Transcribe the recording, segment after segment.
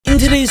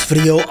today's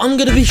video, I'm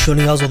going to be showing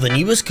you guys all the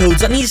newest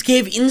codes and these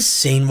give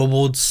insane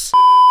rewards.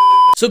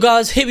 So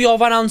guys, here we are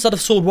right now inside of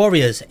Sword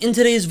Warriors. In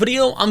today's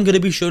video, I'm going to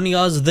be showing you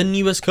guys the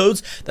newest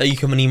codes that you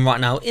can redeem right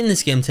now in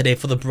this game today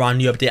for the brand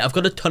new update. I've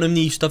got a ton of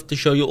new stuff to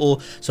show you all,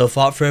 so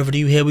without further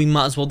ado here, we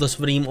might as well just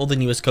redeem all the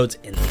newest codes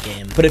in the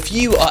game. But if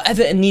you are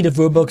ever in need of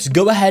Robux,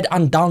 go ahead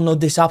and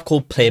download this app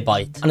called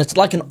Playbyte. And it's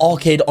like an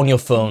arcade on your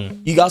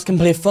phone. You guys can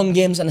play fun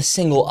games in a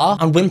single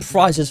app and win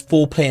prizes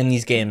for playing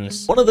these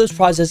games. One of those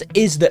prizes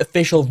is the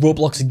official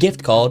Roblox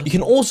gift card. You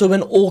can also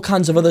win all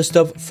kinds of other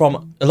stuff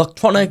from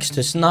electronics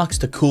to snacks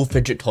to cool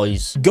fidget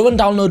toys. Go and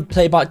download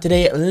Playbyte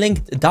today,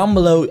 linked down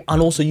below, and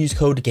also use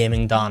code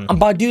GamingDan. And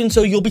by doing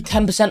so, you'll be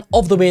 10%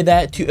 of the way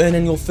there to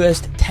earning your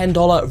first $10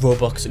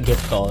 Robux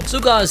gift card.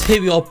 So guys,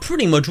 here we are,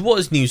 pretty much what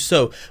is new.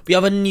 So we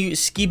have a new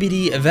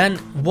Skibi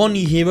event, one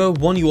new hero,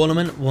 one new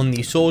ornament, one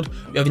new sword.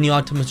 We have a new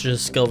item which is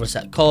a skill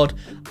reset card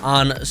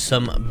and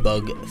some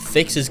bug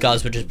fixes,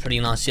 guys, which is pretty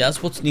nice. Yeah,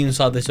 that's what's new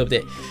inside this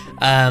update,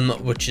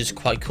 which is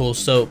quite cool.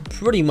 So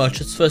pretty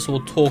much, let's first of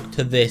all talk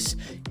to this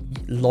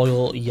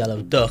loyal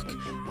yellow duck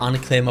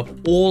and claim up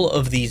all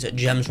of these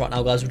gems right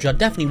now, guys, which I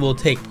definitely will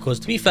take, because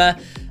to be fair,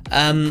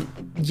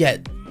 yeah,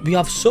 we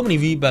have so many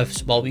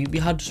rebirths. Well, we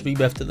had just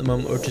rebirthed at the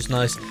moment, which is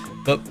nice,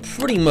 but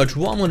pretty much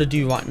what I'm going to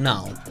do right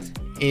now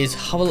is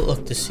have a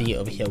look to see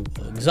over here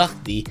what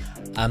exactly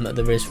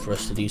there is for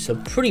us to do. So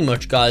pretty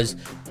much, guys,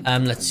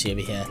 let's see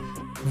over here.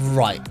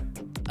 Right,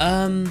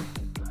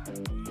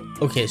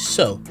 okay,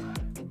 so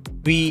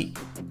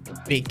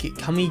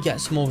can we get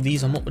some more of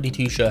these? I'm not really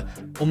too sure.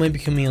 Or maybe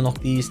can we unlock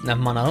these? Never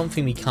mind, I don't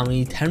think we can. We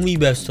need 10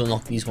 rebirths to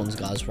unlock these ones,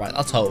 guys. Right,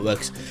 that's how it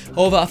works.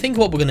 However, I think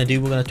what we're going to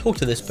do, we're going to talk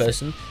to this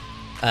person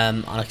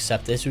and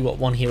accept this. We've got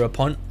one hero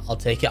point. I'll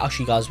take it.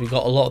 Actually, guys, we've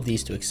got a lot of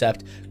these to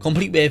accept.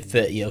 Complete wave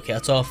 30. Okay,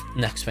 that's off.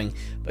 Next thing.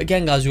 But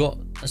again, guys, we've got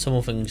some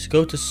more things.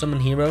 Go to summon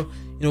hero.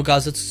 You know,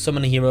 guys, let's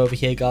summon a hero over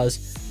here,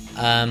 guys.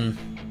 I'm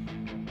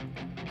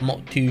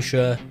not too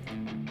sure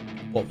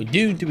what we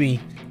do. Do we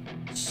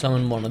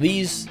summon one of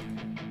these?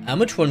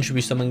 Which one should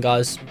we summon,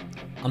 guys?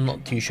 I'm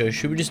not too sure.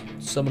 Should we just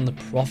summon the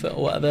prophet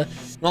or whatever?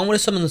 No, I'm going to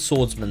summon the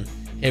swordsman.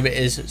 Here it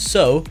is.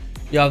 So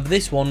we have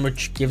this one,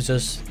 which gives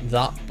us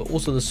that, but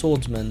also the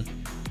swordsman.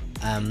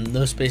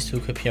 No space to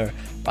equip here.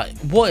 Right,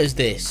 what is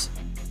this?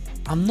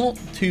 I'm not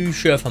too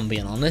sure, if I'm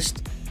being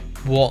honest.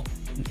 What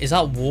is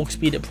that? Walk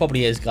speed? It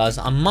probably is, guys.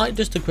 I might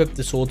just equip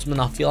the swordsman.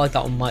 I feel like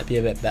that one might be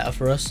a bit better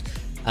for us,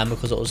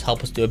 because it will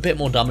help us do a bit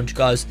more damage,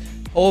 guys.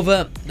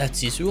 However, let's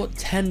see. So we've got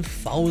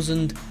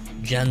 10,000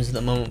 gems at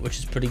the moment, which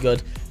is pretty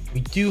good. We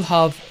do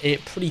have a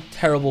pretty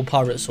terrible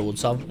pirate sword,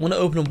 so I'm going to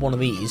open up one of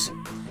these.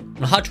 I'm going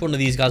to hatch one of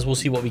these, guys. We'll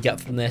see what we get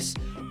from this.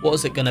 What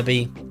is it going to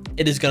be?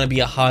 It is going to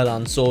be a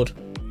Highland sword.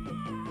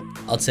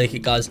 I'll take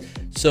it, guys.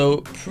 So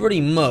pretty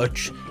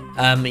much,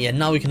 yeah,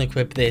 now we can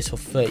equip this for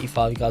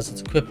 35, guys. It's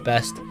equipped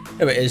best.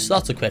 Here it is. So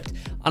that's equipped.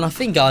 And I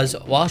think, guys,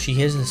 well, actually,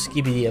 here's the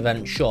Skibi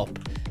event shop.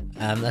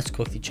 Let's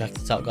quickly check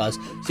this out, guys.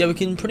 So yeah, we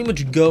can pretty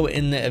much go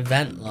in the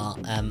event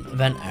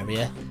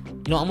area.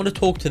 You know, I'm going to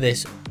talk to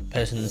this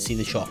person and see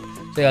the shop.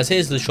 So guys,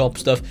 here's the shop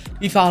stuff. To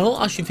be fair, I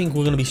don't actually think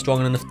we're going to be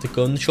strong enough to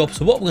go in the shop.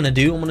 So what we're going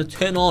to do, I'm going to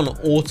turn on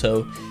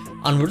auto,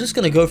 and we're just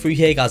going to go through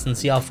here, guys, and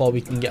see how far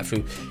we can get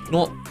through. You know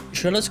what?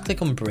 Sure, let's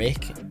click on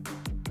break.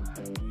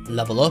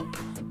 Level up.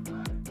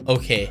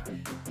 Okay.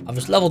 I've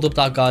just leveled up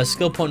that, guys.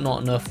 Skill point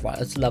not enough. Right,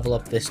 let's level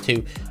up this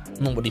too.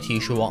 I'm not really too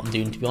sure what I'm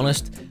doing, to be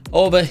honest.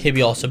 However, here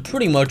we are. So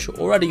pretty much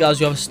already, guys,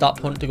 you have a stat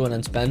point to go in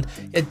and spend.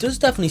 It does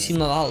definitely seem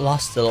like that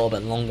lasts a little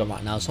bit longer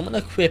right now. So I'm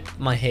going to equip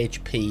my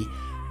HP,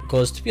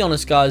 because to be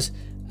honest, guys,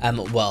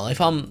 well, if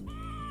I'm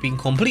being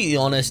completely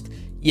honest,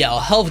 yeah,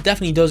 our health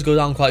definitely does go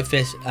down quite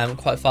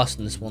fast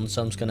in this one.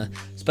 So I'm just going to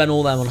spend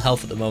all them on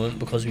health at the moment,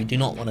 because we do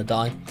not want to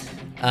die.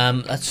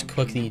 Let's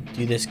quickly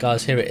do this,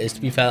 guys. Here it is.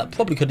 To be fair, I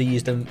probably could have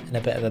used them in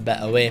a bit of a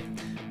better way,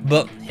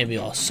 but here we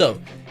are. So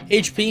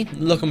HP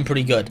looking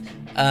pretty good.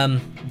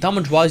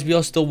 Damage wise, we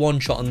are still one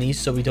shot on these,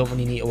 so we don't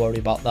really need to worry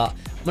about that.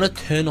 I'm going to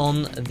turn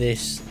on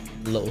this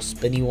little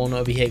spinny one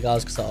over here,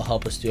 guys, because that will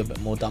help us do a bit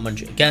more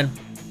damage again.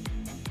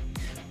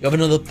 We have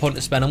another point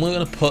to spend, and we're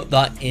going to put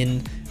that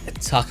in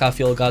attack. I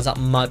feel, guys, that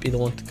might be the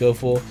one to go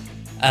for.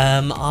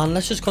 And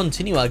let's just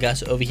continue, I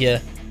guess, over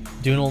here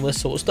doing all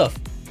this sort of stuff.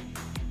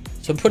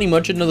 So pretty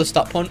much another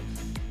stat point.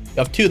 We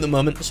have 2 at the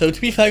moment. So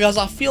to be fair, guys,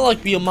 I feel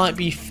like we might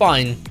be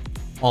fine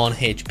on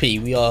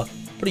HP. We are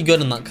pretty good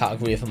in that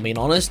category, if I'm being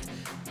honest.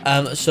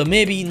 So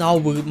maybe now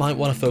we might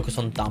want to focus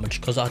on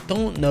damage, because I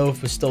don't know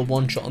if we're still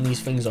one shot on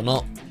these things or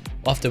not.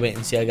 We'll have to wait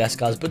and see, I guess,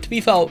 guys. But to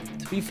be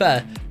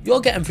fair,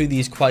 you're getting through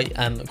these quite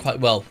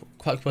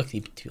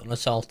quickly. To be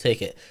honest, so I'll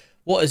take it.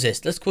 What is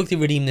this? Let's quickly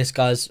redeem this,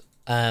 guys.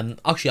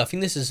 Actually, I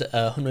think this is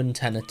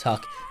 110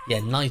 attack. Yeah,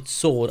 Knight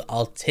Sword.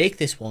 I'll take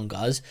this one,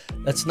 guys.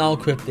 Let's now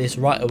equip this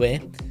right away.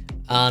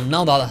 And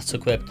now that that's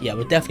equipped, yeah,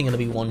 we're definitely going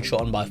to be one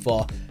shot on by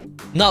far.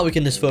 Now we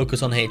can just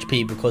focus on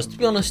HP, because to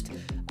be honest,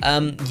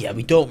 yeah,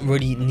 we don't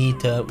really need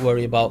to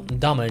worry about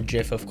damage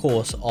if, of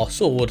course, our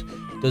sword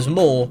does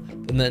more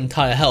than the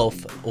entire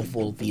health of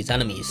all these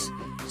enemies.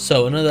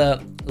 So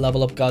another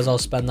level up, guys. I'll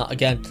spend that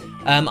again.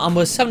 And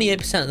we're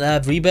 78% there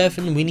of rebirth,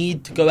 and we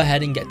need to go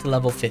ahead and get to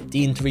level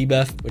 15 to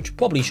rebirth, which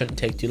probably shouldn't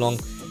take too long.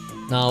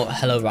 Now,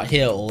 hello right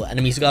here, all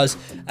enemies, guys.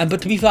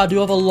 But to be fair, I do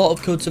have a lot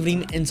of codes to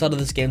redeem inside of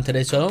this game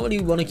today, so I don't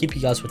really want to keep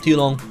you guys for too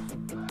long.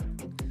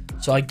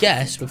 So I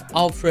guess,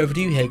 without further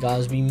ado here,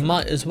 guys, we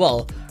might as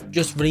well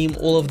just redeem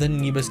all of the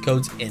newest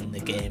codes in the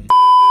game.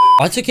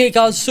 Right, okay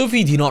guys, so if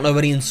you do not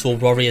already install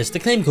Warriors to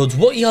claim codes,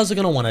 what you guys are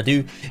going to want to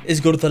do is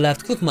go to the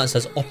left, click on where it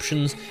says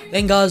options,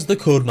 then guys, the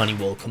code menu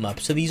will come up.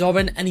 So these are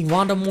in any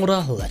random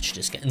order. Let's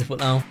just get into it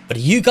now. But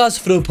you guys,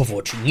 for the purpose of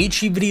watching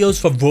YouTube videos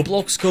for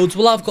Roblox codes,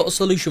 well, I've got a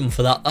solution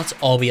for that. That's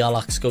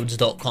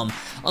xXYisus.com.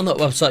 On that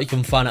website, you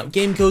can find out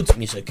game codes,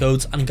 music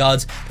codes, and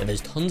guides. But there's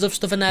tons of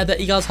stuff in there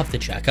that you guys have to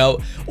check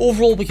out.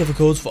 Overall, we cover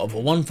codes for over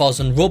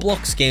 1,000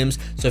 Roblox games.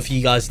 So if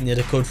you guys need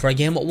a code for a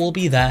game, it will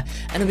be there.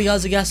 And if you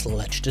guys, I guess,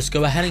 let's just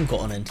go ahead and go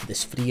on into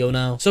this video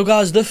now. So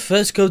guys, the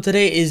first code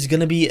today is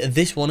going to be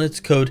this one. It's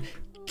code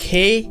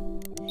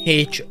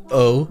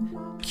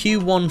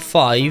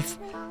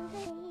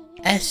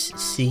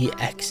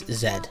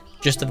XXYisus.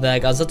 Just up there,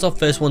 guys. That's our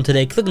first one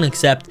today. Click on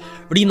accept.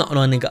 Redeem that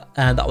one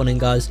in,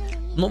 guys.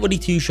 I'm not really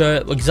too sure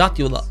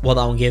exactly what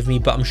that one gave me,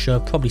 but I'm sure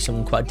probably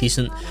something quite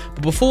decent.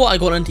 But before I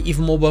go into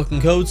even more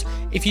working codes,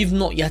 if you've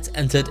not yet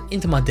entered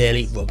into my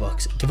daily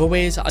Robux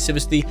giveaways, I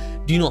seriously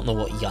do not know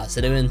what you guys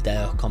are doing.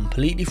 They're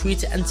completely free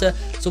to enter,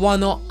 so why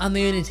not? And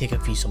they only take a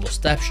few simple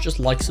steps. Just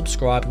like,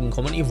 subscribe, and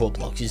comment your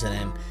Roblox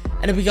username.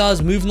 And if you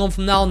guys, moving on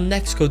from now,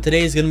 next code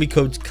today is going to be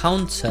code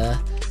counter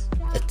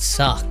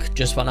attack.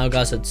 Just right now,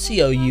 guys, at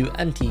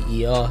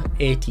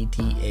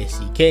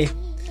COUNTERATTACK.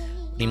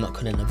 Redeem that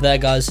code in over there,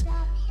 guys.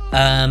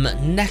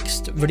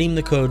 Next, redeem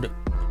the code.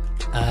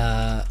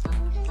 Right,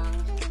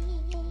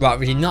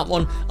 redeem that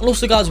one. And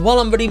also, guys, while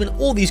I'm redeeming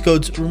all these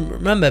codes,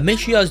 remember, make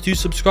sure you guys do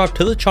subscribe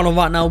to the channel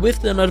right now with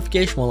the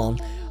notification bell on,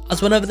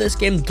 as whenever this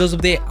game does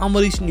update and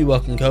release new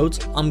working codes,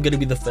 I'm going to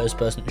be the first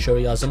person to show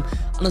you guys them.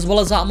 And as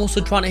well as that, I'm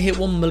also trying to hit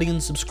 1 million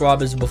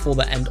subscribers before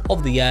the end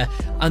of the year.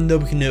 I know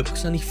we can do it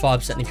because only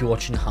 5% if you're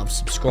watching have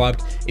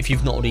subscribed. If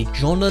you've not already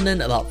joined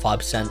in at that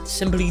 5%,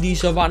 simply do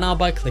so right now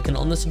by clicking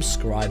on the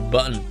subscribe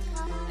button.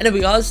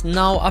 Anyway, guys,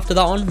 now after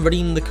that one,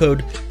 redeem the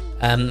code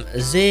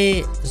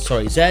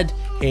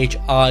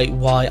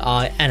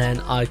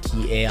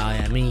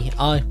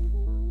ZHIYINNITAIMEI.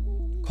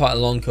 Quite a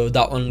long code,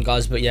 that one,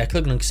 guys, but yeah,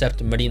 click on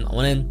accept and redeem that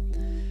one in.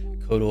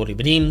 Code already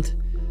redeemed.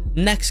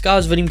 Next,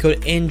 guys, redeem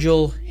code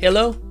Angel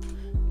Halo,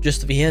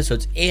 just over here, so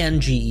it's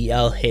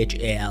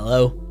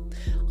ANGELHALO.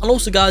 And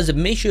also, guys,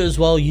 make sure as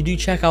well you do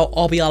check out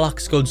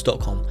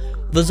RBLXcodes.com.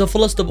 There's a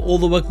full list of all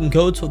the working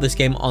codes for this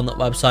game on that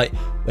website,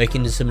 where you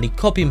can just simply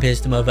copy and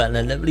paste them over, and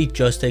it literally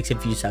just takes a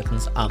few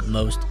seconds at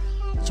most.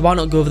 So why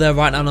not go over there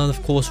right now and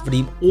of course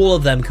redeem all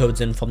of them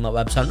codes in from that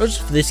website, not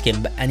just for this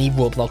game but any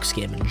Roblox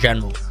game in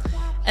general.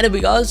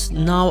 Anyway, guys,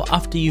 now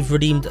after you've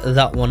redeemed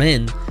that one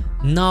in,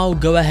 now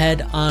go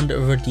ahead and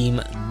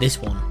redeem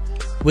this one,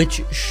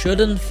 which should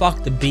in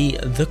fact be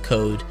the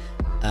code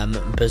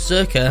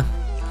Berserker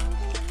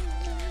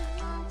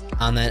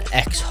and then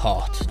X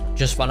Heart.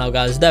 Just right now,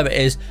 guys, there it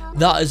is.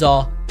 That is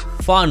our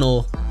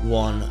final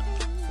one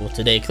for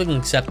today. Click on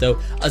accept though.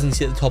 As you can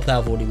see at the top there,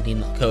 I've already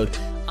redeemed that code.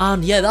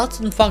 And yeah, that's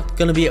in fact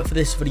going to be it for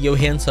this video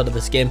here inside of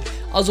this game.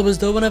 As always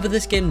though, whenever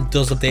this game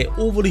does update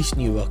or release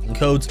new working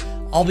codes,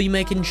 I'll be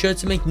making sure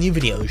to make new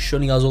videos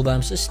showing you guys all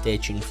them, so stay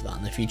tuned for that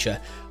in the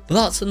future. But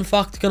that's in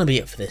fact going to be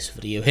it for this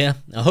video here.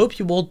 I hope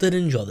you all did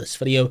enjoy this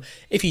video.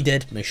 If you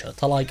did, make sure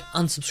to like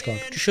and subscribe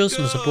to show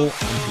some support,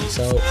 and peace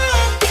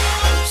out.